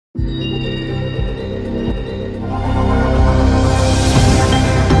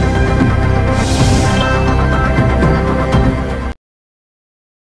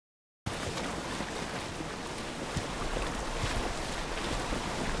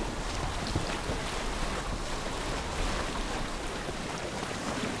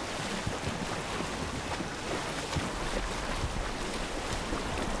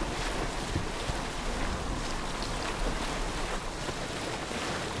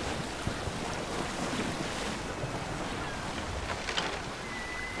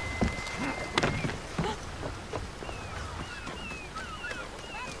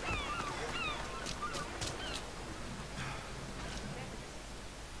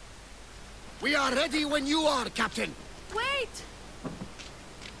We are ready when you are, Captain. Wait!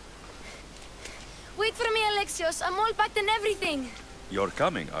 Wait for me, Alexios. I'm all packed and everything. You're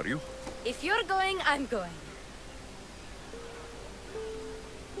coming, are you? If you're going, I'm going.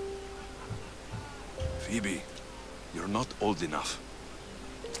 Phoebe, you're not old enough.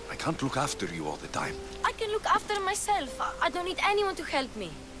 I can't look after you all the time. I can look after myself. I don't need anyone to help me.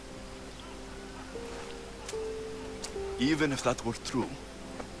 Even if that were true,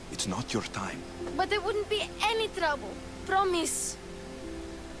 it's not your time. But there wouldn't be any trouble. Promise.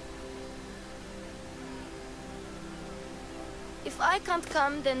 If I can't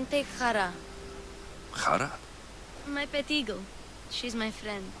come, then take Hara. Hara? My pet eagle. She's my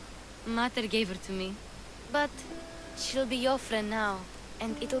friend. Mater gave her to me. But she'll be your friend now.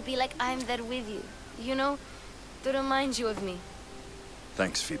 And it'll be like I'm there with you. You know, to remind you of me.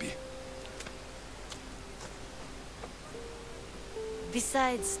 Thanks, Phoebe.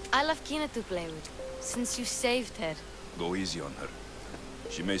 Besides, I'll have Kina to play with, since you saved her. Go easy on her.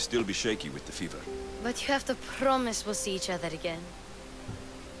 She may still be shaky with the fever. But you have to promise we'll see each other again.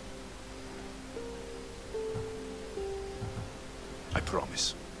 I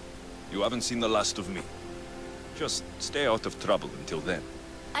promise. You haven't seen the last of me. Just stay out of trouble until then.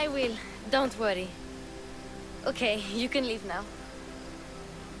 I will. Don't worry. Okay, you can leave now.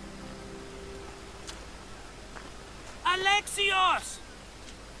 Alexios!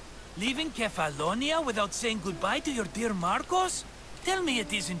 Leaving Kefalonia without saying goodbye to your dear Marcos? Tell me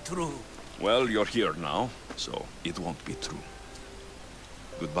it isn't true. Well, you're here now, so it won't be true.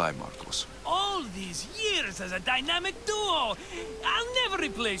 Goodbye, Marcos. All these years as a dynamic duo! I'll never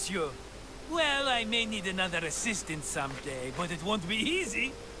replace you! Well, I may need another assistant someday, but it won't be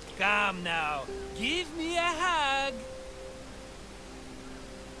easy. Come now, give me a hug!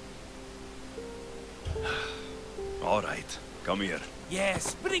 All right, come here.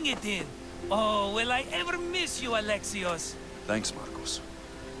 Yes, bring it in. Oh, will I ever miss you, Alexios? Thanks, Marcos.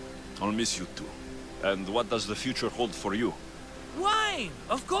 I'll miss you too. And what does the future hold for you? Wine,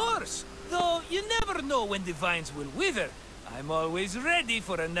 of course! Though you never know when the vines will wither. I'm always ready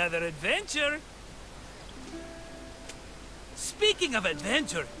for another adventure. Speaking of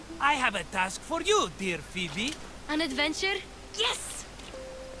adventure, I have a task for you, dear Phoebe. An adventure? Yes!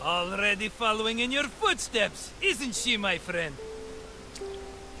 Already following in your footsteps, isn't she, my friend?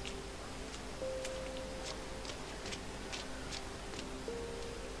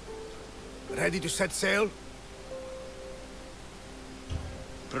 Ready to set sail?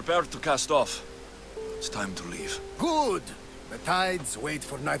 Prepare to cast off. It's time to leave. Good! The tides wait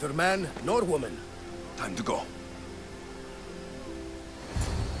for neither man nor woman. Time to go.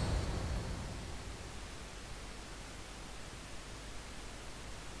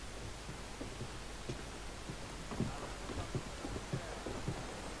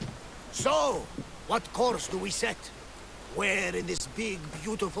 So, what course do we set? Where in this big,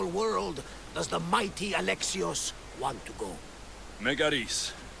 beautiful world does the mighty Alexios want to go?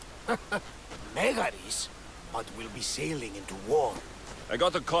 Megaris. Megaris? But we'll be sailing into war. I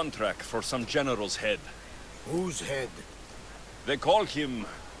got a contract for some general's head. Whose head? They call him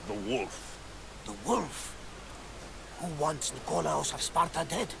the Wolf. The Wolf? Who wants Nikolaos of Sparta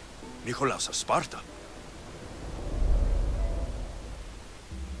dead? Nikolaos of Sparta?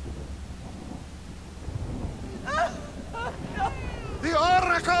 The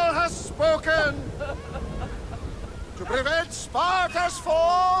Oracle has spoken! To prevent Sparta's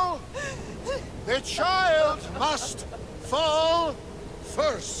fall, the child must fall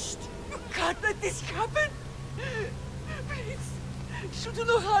first. You can't let this happen! Please, she'll do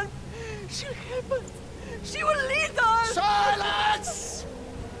no harm. She'll help us. She will lead us! Silence!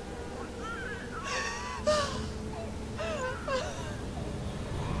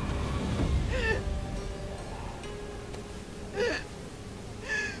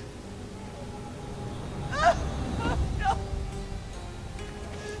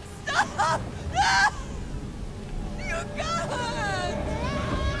 Stop! You can't!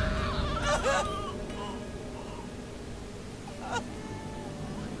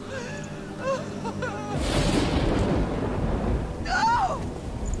 No!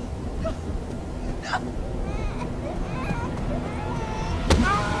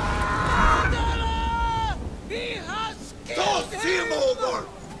 He has killed him over!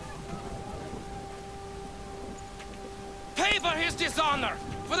 Pay for his dishonor,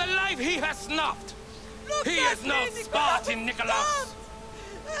 for the life he has snuffed. Look He at is no me, Spartan, Nikolaos.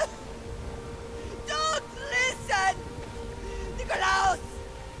 Don't listen! Nikolaos!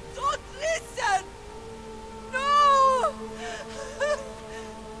 Don't listen! No!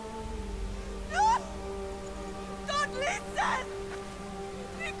 No! Don't listen!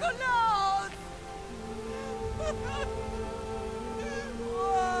 Nikolaos!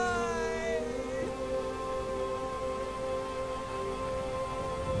 Why?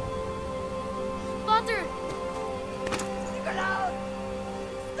 Potter! Nikolaus!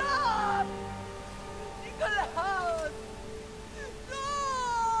 Stop! Nikolaus! No!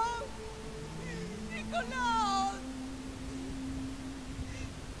 Nikolaus!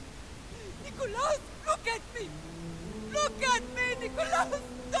 Nikolaus, look at me! Look at me, Nikolaus!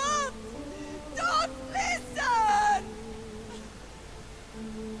 Don't! Don't listen!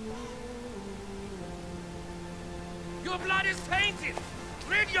 Your blood is tainted!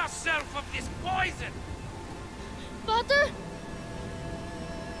 Rid yourself of this poison! Potter!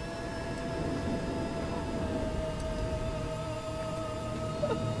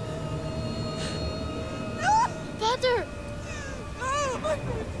 Potter! Oh, my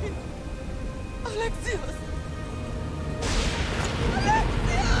baby! Alexios!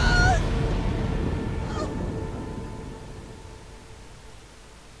 Alexios!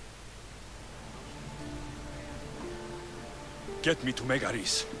 Get me to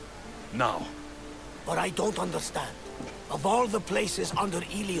Megaris. Now. But I don't understand. Of all the places under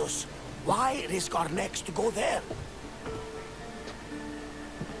Ilios, why risk our necks to go there?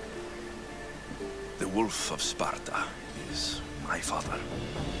 The Wolf of Sparta is my father.